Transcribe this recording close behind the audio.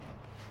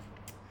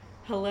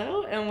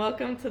Hello and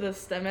welcome to the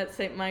STEM at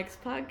St. Mike's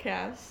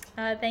podcast.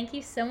 Thank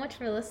you so much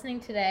for listening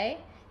today.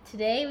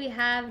 Today we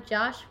have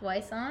Josh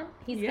Weiss on.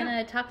 He's going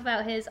to talk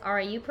about his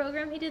RIU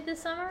program he did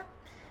this summer,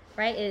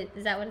 right?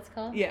 Is that what it's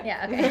called? Yeah.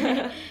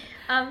 Yeah,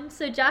 okay.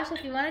 So Josh,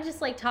 if you want to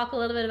just talk a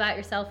little bit about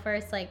yourself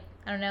first, I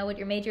don't know what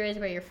your major is,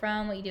 where you're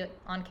from, what you do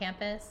on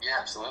campus. Yeah,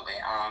 absolutely.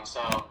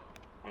 So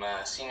I'm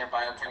a senior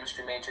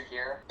biochemistry major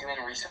here, doing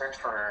research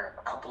for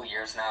a couple of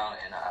years now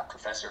in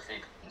Professor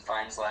Fabian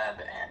Fine's lab,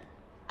 and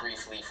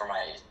briefly for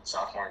my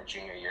sophomore and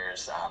junior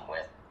years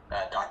with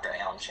Dr.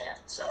 Alan Chan.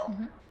 So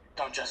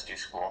don't just do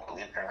school,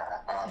 believe it or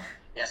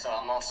not. So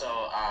I'm also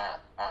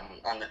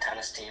on the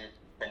tennis team.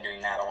 Been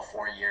doing that all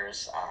 4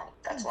 years.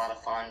 That's a lot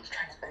of fun. I'm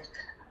trying to think.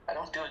 I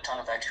don't do a ton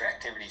of extra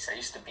activities. I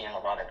used to be in a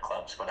lot of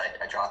clubs, but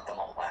I dropped them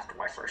all after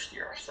my first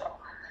year. So.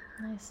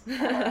 Nice.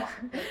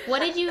 What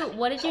did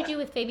you do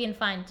with Fabian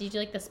Fine? Did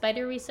you do the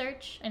spider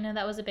research? I know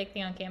that was a big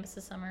thing on campus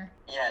this summer.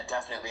 Yeah,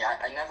 definitely.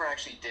 I never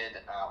actually did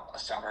a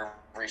summer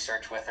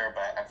research with her,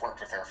 but I've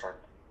worked with her for,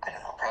 I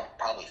don't know,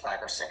 probably 5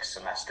 or 6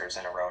 semesters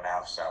in a row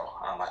now. So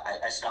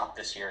I stopped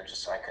this year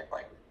just so I could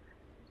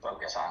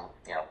focus on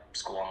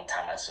school and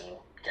tennis and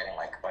getting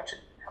a bunch of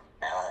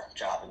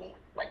job and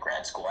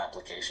grad school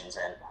applications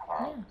and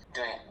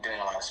doing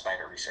a lot of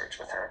spider research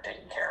with her,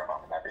 taking care of them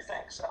and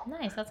everything. So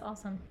nice, that's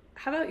awesome.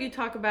 How about you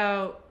talk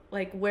about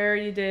where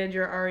you did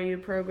your RU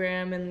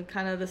program and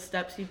kind of the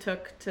steps you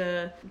took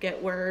to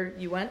get where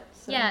you went?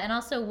 So. Yeah, and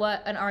also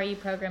what an RU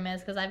program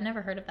is, because I've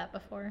never heard of that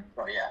before.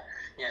 Oh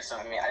yeah. So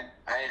I mean,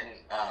 I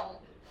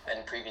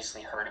hadn't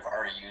previously heard of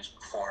RUs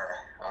before.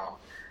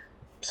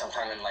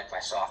 Sometime in my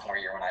sophomore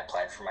year when I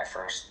applied for my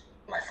first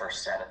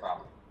set of them.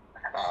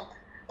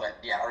 But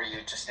yeah, RU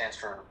just stands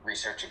for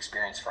Research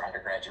Experience for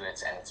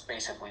Undergraduates, and it's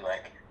basically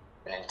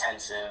an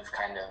intensive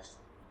kind of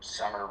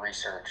summer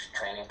research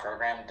training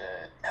program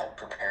to help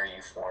prepare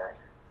you for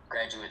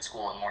graduate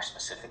school and more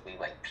specifically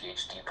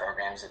PhD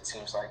programs, it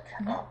seems like.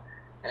 And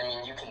I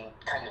mean, you can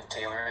kind of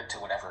tailor it to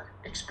whatever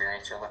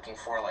experience you're looking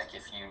for.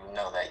 If you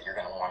know that you're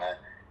going to want to,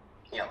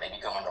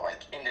 maybe go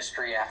into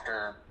industry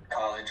after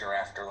college or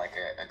after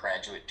a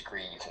graduate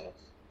degree, you can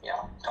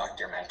talk to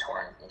your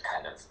mentor and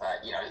kind of,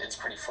 it's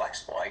pretty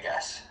flexible, I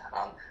guess.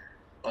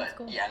 But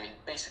cool. Yeah, I mean,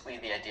 basically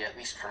the idea, at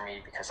least for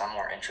me, because I'm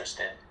more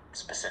interested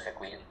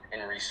specifically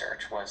in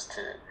research, was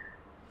to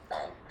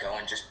go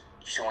and just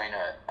join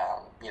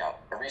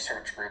a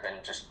research group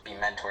and just be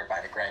mentored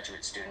by the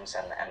graduate students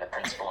and the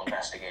principal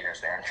investigators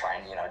there and try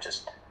and,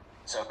 just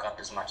soak up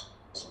as much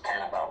as you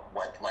can about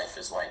what life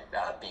is like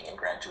being in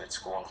graduate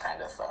school and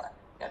kind of,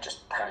 just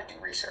how to do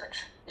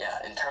research.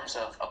 Yeah, in terms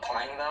of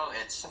applying though,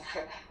 it's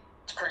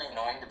pretty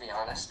annoying, to be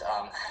honest.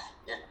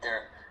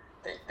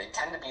 They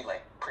tend to be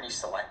pretty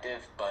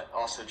selective, but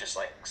also just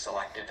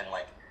selective in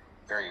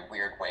very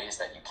weird ways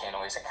that you can't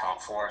always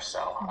account for.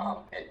 So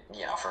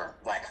for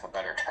lack of a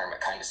better term, it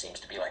kind of seems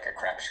to be like a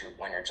crapshoot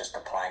when you're just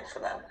applying for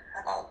them.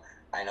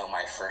 I know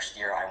my first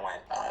year I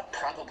went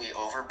probably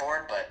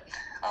overboard, but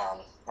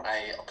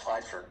I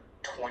applied for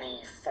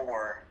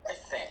 24, I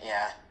think,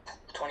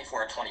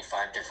 24 or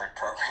 25 different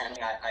programs.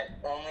 I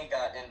only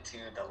got into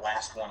the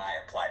last one I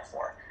applied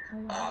for.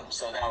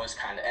 So that was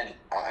kind of, and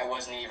I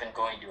wasn't even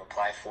going to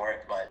apply for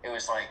it, but it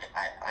was I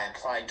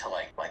applied to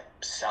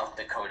South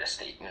Dakota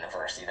State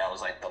University. That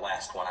was the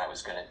last one I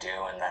was going to do,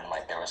 and then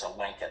there was a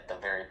link at the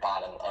very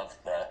bottom of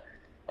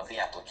the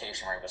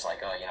application where it was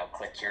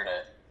click here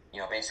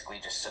to basically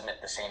just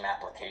submit the same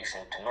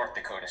application to North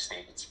Dakota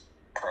State's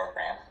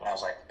program. And I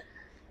was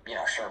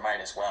sure,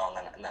 might as well.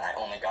 And then I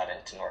only got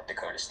into North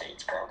Dakota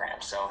State's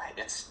program. So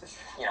it's,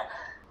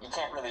 you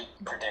can't really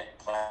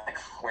predict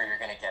where you're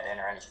going to get in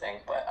or anything.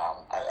 But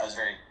I was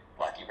very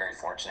lucky, very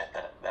fortunate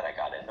that I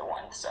got into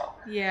one. So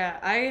yeah,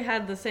 I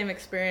had the same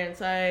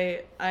experience.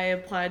 I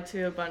applied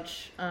to a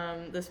bunch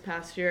this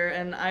past year,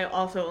 and I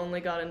also only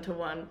got into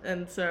one.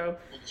 And so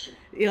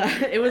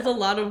yeah, it was a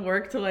lot of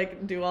work to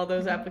do all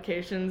those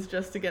applications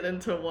just to get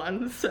into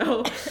one.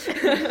 So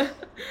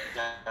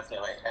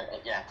definitely,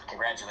 yeah,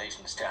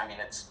 congratulations too. I mean,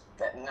 it's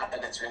not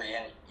that it's really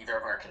in either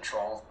of our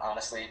control,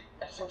 honestly.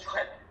 But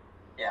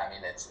yeah, I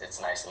mean,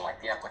 it's nice, and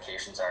the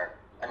applications are,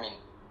 I mean,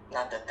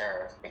 not that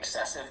they're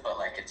excessive, but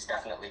it's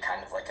definitely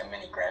kind of a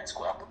mini grad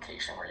school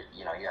application where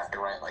you have to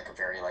write a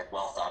very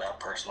well thought out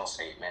personal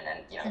statement,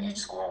 and each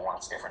school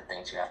wants different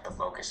things you have to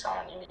focus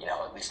on.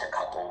 At least a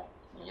couple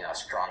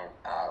strong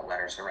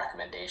letters of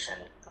recommendation,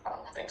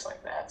 things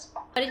like that. So.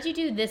 What did you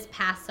do this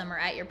past summer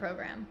at your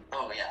program?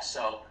 Oh yeah,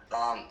 so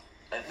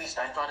at least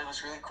I thought it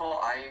was really cool.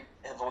 I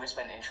have always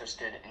been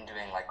interested in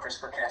doing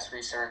CRISPR-Cas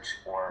research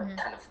or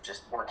kind of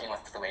just working with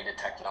related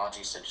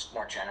technology. So just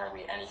more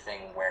generally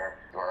anything where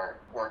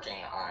you're working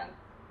on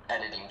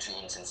editing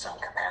genes in some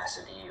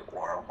capacity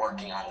or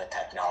working on the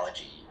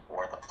technology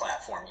or the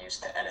platform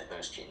used to edit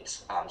those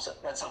genes. So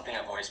that's something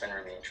I've always been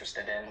really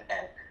interested in.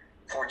 And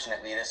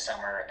fortunately this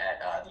summer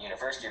at the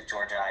University of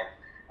Georgia,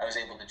 I was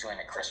able to join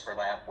a CRISPR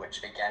lab,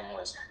 which again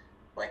was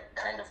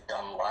kind of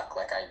dumb luck.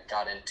 I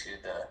got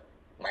into the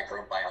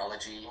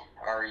microbiology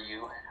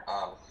REU,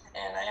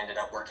 and I ended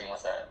up working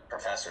with a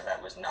professor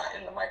that was not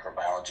in the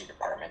microbiology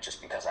department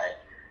just because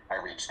I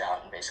reached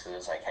out and basically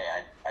was like,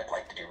 hey, I'd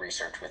like to do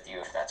research with you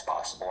if that's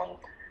possible.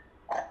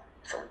 And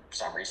for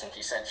some reason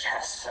he said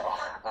yes. So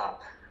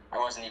I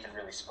wasn't even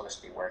really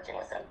supposed to be working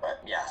with him.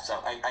 But yeah, so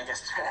I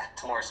guess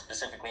to more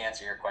specifically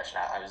answer your question,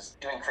 I was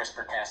doing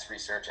CRISPR-Cas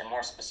research, and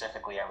more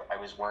specifically, I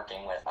was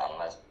working with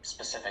a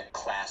specific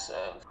class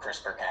of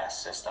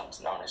CRISPR-Cas systems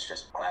known as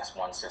just Class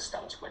 1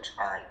 systems, which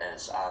aren't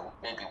as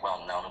maybe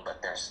well known,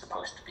 but they're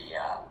supposed to be.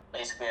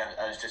 Basically,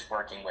 I was just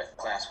working with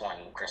Class 1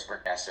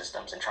 CRISPR-Cas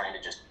systems and trying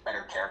to just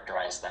better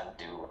characterize them,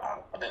 do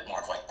a bit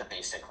more of like the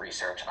basic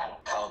research on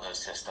how those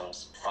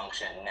systems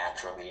function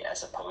naturally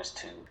as opposed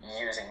to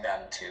using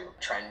them to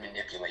try and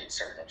manipulate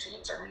certain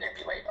genes or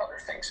manipulate other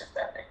things, if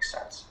that makes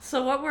sense.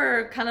 So what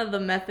were kind of the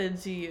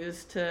methods you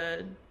used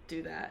to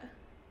do that?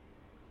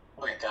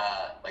 Like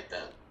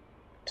the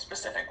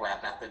specific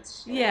lab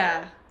methods?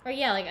 Yeah. Or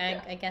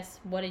I guess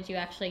what did you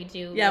actually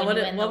do when you were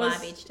in the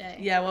lab each day?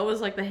 Yeah, what was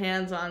like the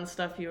hands-on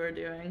stuff you were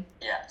doing?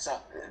 Yeah,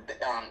 so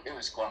it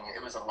was cool. I mean,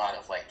 it was a lot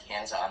of like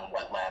hands-on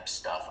wet lab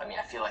stuff. I mean,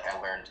 I feel like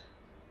I learned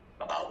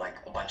about like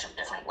a bunch of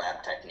different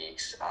lab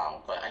techniques,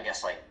 but I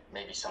guess like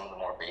maybe some of the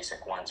more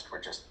basic ones were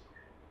just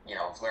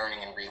learning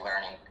and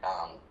relearning,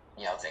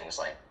 things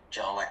like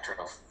gel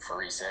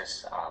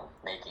electrophoresis,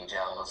 making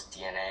gels,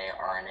 DNA,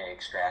 RNA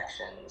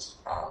extractions,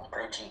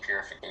 protein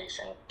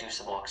purification,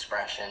 inducible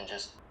expression.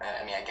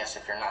 I guess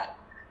if you're not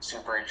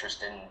super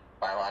interested in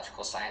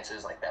biological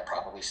sciences, like that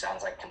probably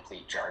sounds like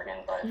complete jargon,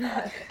 but in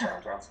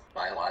terms of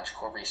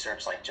biological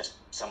research, like just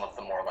some of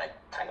the more like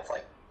kind of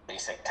like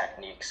basic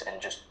techniques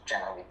and just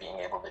generally being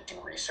able to do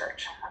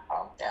research.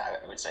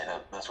 I would say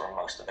that those were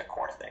most of the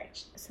core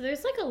things. So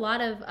there's like a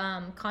lot of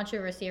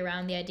controversy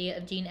around the idea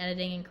of gene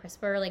editing and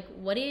CRISPR. Like,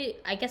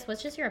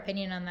 what's just your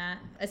opinion on that?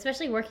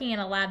 Especially working in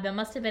a lab, that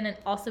must have been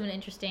also an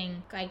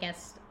interesting, I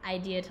guess,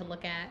 idea to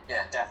look at.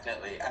 Yeah,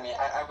 definitely. I mean,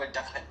 I would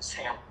definitely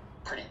say I'm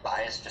pretty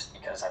biased just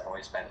because I've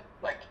always been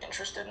like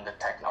interested in the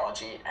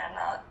technology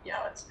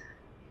and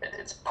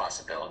its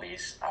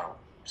possibilities.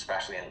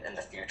 Especially in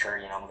the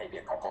future, maybe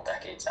a couple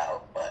decades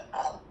out. But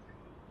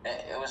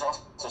it was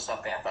also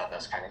something I thought that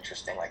was kind of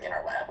interesting, like in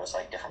our lab, was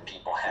like different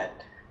people had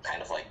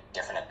kind of like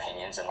different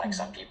opinions, and like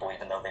some people,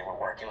 even though they were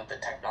working with the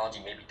technology,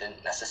 maybe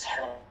didn't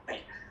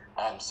necessarily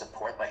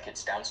support like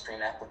its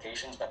downstream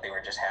applications, but they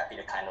were just happy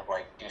to kind of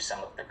like do some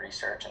of the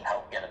research and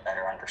help get a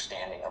better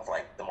understanding of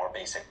like the more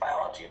basic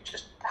biology of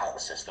just how the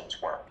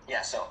systems work.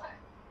 Yeah, so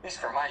at least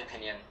for my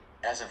opinion,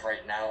 as of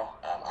right now,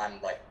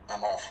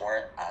 I'm all for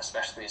it,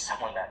 especially as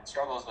someone that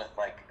struggles with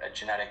like a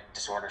genetic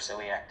disorder,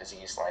 celiac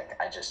disease. Like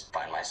I just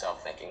find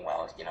myself thinking,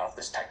 well, if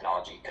this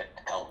technology could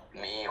help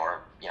me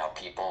or,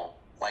 people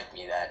like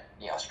me that,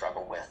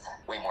 struggle with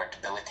way more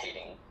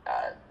debilitating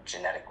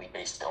genetically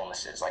based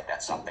illnesses, like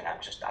that's something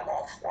I'm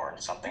all for, and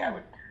something I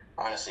would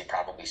honestly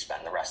probably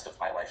spend the rest of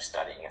my life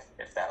studying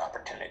if that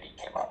opportunity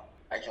came up.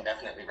 I can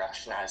definitely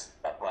recognize,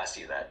 bless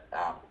you, that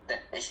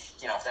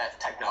if that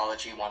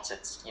technology, once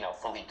it's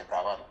fully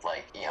developed,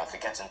 like if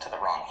it gets into the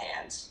wrong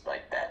hands,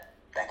 like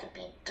that could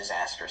be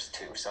disastrous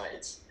too. So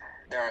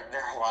there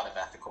are a lot of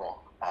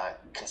ethical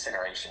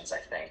considerations, I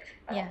think.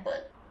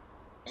 But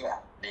yeah,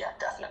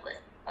 definitely.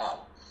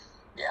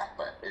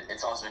 But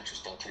it's also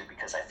interesting too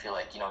because I feel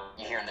like you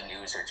hear in the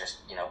news or just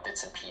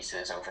bits and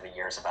pieces over the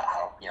years about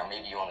how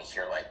maybe you only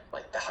hear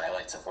like the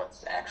highlights of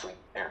what's actually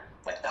there,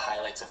 like the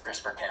highlights of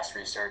CRISPR-Cas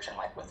research and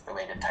like with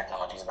related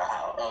technologies about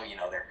how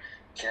they're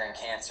curing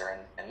cancer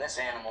in this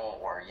animal,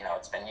 or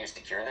it's been used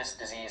to cure this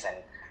disease, and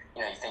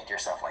you think to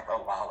yourself like,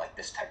 oh wow, like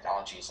this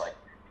technology is like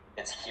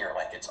it's here,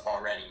 like it's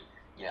already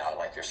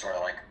like you're sort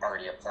of like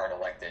already a part of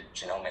like the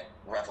genomic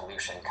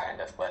revolution kind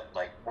of. But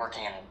like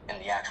working in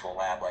the actual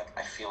lab, like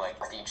I feel like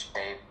with each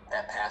day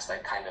that passed, I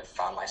kind of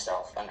found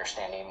myself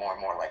understanding more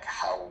and more like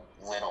how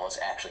little is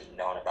actually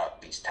known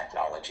about these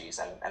technologies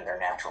and their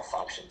natural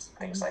functions and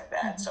things like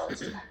that. So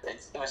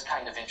it was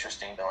kind of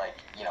interesting to like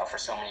for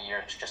so many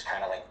years just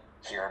kind of like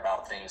hear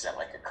about things at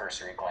like a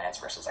cursory glance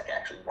versus like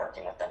actually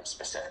working with them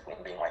specifically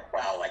and being like,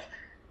 wow, like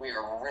we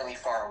are really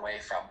far away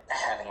from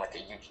having like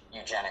a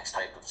eugenics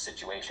type of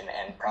situation,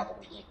 and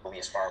probably equally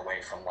as far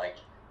away from like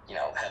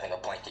having a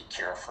blanket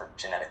cure for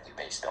genetically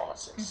based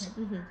illnesses.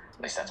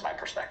 At least that's my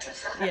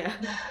perspective. Yeah.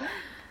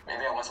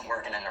 Maybe I wasn't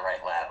working in the right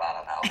lab. I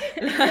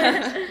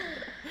don't know.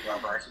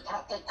 Robert,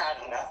 I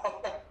don't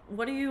know.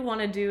 What do you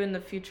want to do in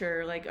the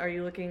future? Like, are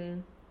you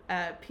looking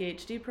at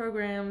PhD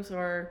programs,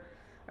 or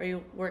are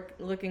you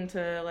looking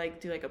to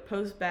like do like a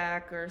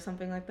post-bac or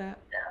something like that?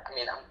 Yeah, I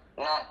mean,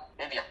 I'm not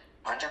maybe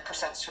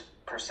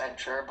 100%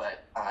 sure,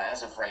 but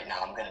as of right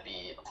now, I'm going to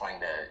be applying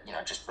to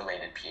just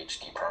related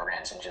PhD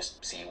programs and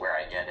just see where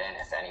I get in,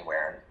 if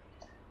anywhere,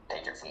 and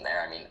take it from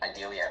there. I mean,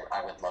 ideally,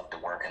 I would love to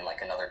work in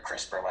like another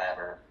CRISPR lab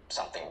or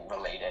something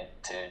related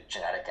to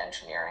genetic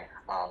engineering.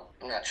 I'm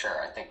not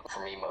sure. I think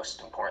for me,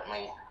 most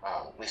importantly,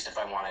 at least if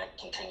I want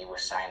to continue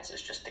with science,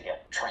 is just to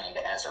get trained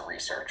as a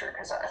researcher,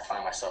 because I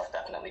find myself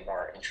definitely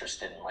more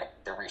interested in like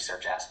the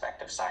research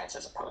aspect of science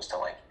as opposed to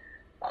like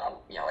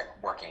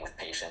like working with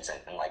patients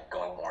and like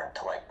going more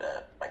into like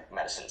the like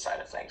medicine side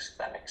of things, if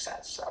that makes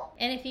sense. So.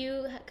 And if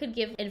you could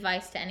give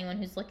advice to anyone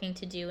who's looking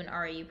to do an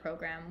REU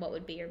program, what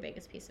would be your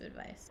biggest piece of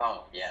advice?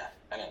 Oh yeah,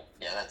 I mean,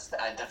 yeah,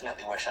 I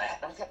definitely wish I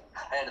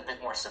had a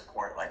bit more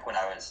support like when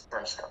I was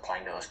first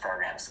applying to those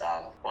programs.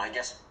 Well, I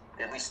guess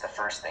at least the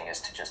first thing is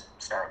to just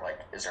start like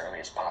as early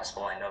as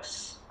possible. I know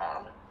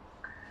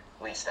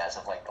at least as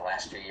of like the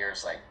last few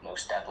years, like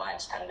most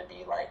deadlines tend to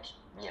be like,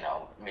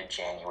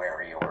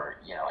 mid-January or,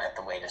 at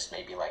the latest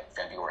maybe like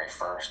February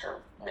 1st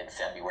or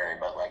mid-February,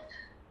 but like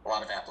a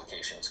lot of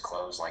applications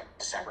close like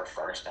December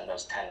 1st, and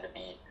those tend to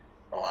be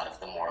a lot of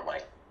the more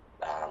like,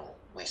 at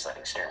least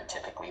like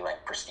stereotypically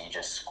like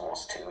prestigious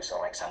schools too. So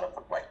like some of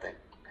like the,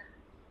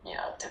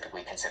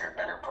 typically considered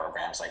better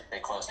programs, like they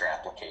close their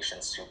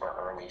applications super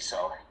early.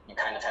 So you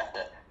kind of have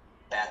to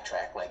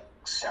backtrack like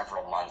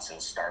several months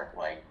and start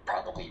like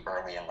probably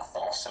early in the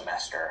fall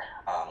semester.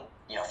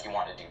 If you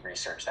want to do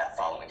research that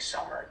following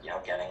summer,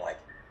 getting like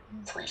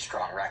 3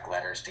 strong rec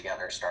letters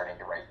together, starting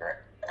to write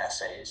your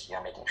essays,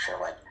 making sure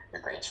like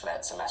your grades for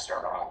that semester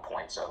are on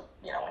point. So,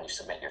 when you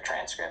submit your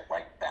transcript,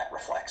 like that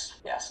reflects.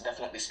 Yeah, so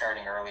definitely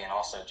starting early, and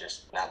also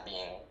just not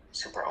being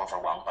super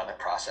overwhelmed by the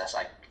process.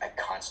 I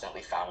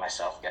constantly found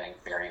myself getting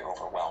very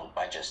overwhelmed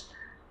by just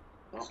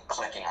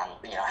clicking on,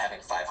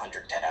 having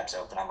 500 tabs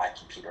open on my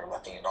computer,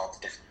 looking at all the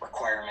different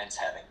requirements,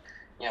 having,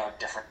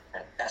 different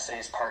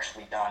essays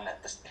partially done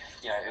at this,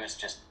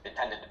 it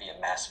tended to be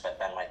a mess. But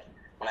then like,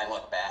 when I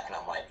look back and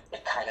I'm like,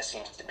 it kind of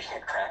seems to be a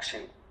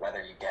crapshoot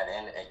whether you get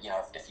in,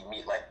 if you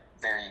meet like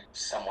very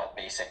somewhat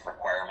basic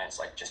requirements,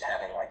 like just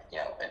having like,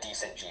 a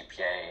decent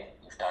GPA,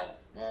 you've done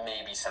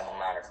maybe some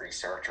amount of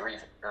research, or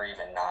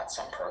even not.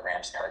 Some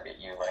programs target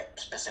you like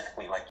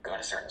specifically, like go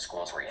to certain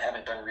schools where you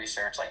haven't done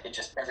research. Like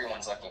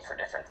everyone's looking for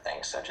different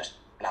things. So just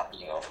not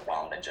being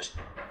overwhelmed and just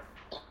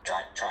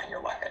trying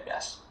your luck, I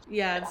guess.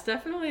 Yeah, it's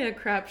definitely a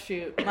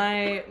crapshoot.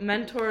 My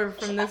mentor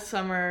from this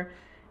summer,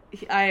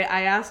 I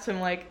asked him,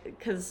 like,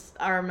 because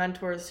our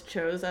mentors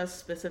chose us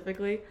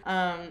specifically,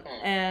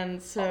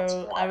 and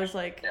so I was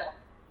like,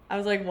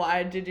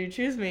 why did you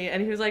choose me?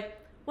 And he was like,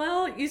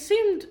 well, you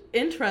seemed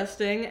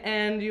interesting,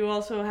 and you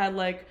also had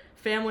like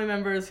family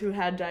members who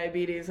had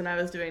diabetes, and I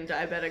was doing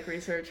diabetic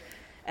research,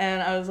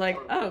 and I was like,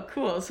 oh,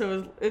 cool.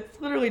 So it's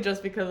literally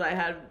just because I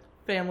had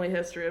family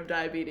history of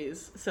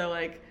diabetes. So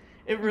like,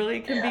 it really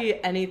can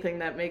be anything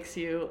that makes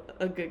you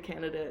a good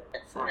candidate.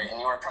 So. Right, and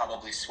you are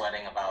probably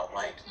sweating about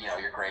like,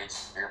 your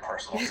grades, your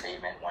personal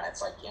statement, when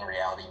it's like in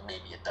reality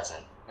maybe it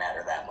doesn't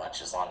matter that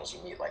much as long as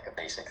you meet like a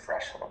basic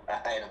threshold.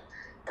 I had a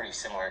pretty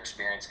similar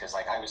experience because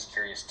like I was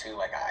curious too.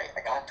 Like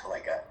I got to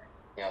like a,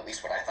 at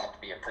least what I thought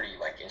to be a pretty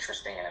like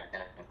interesting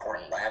and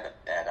important lab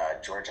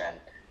at Georgia, and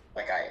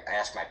like I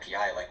asked my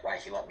PI like why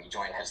he let me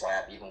join his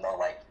lab even though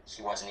like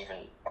he wasn't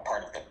even a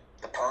part of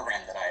the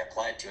program that I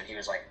applied to, and he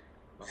was like,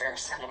 a very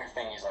similar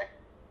thing. He's like,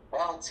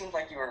 well, it seemed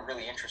like you were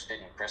really interested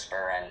in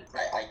CRISPR, and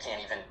I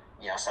can't even,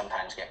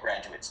 sometimes get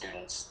graduate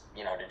students,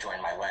 to join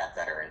my lab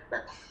that are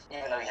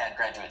even though he had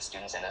graduate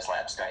students in his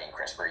lab studying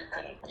CRISPR, he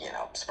couldn't,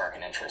 spark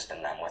an interest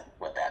in them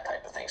with that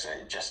type of thing. So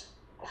it just,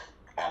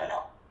 I don't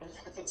know.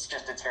 It's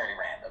very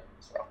random.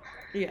 So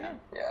yeah.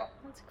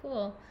 That's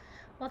cool.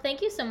 Well,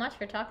 thank you so much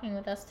for talking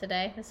with us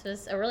today. This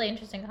was a really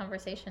interesting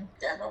conversation.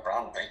 Yeah, no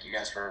problem. Thank you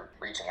guys for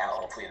reaching out.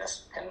 Hopefully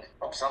this can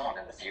help someone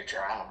in the future.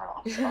 I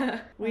don't know. So.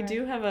 We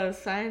do have a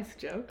science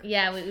joke.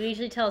 Yeah, we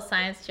usually tell a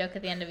science joke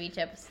at the end of each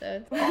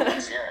episode. Oh,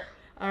 let's hear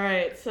it. All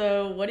right,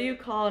 so what do you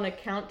call an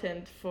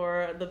accountant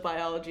for the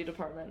biology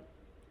department?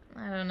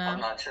 I don't know. I'm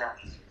not sure.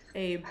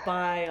 A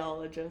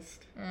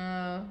biologist.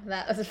 Oh,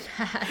 that was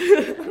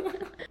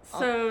bad.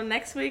 So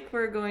next week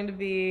we're going to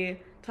be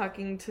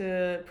talking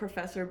to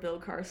Professor Bill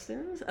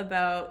Carstens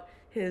about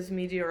his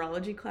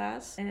meteorology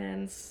class.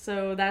 And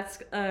so that's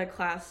a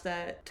class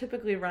that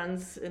typically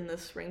runs in the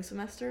spring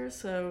semester,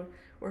 so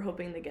we're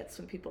hoping to get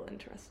some people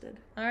interested.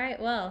 All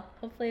right, well,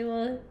 hopefully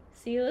we'll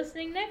see you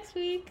listening next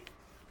week.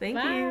 Thank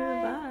you.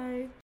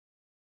 Bye.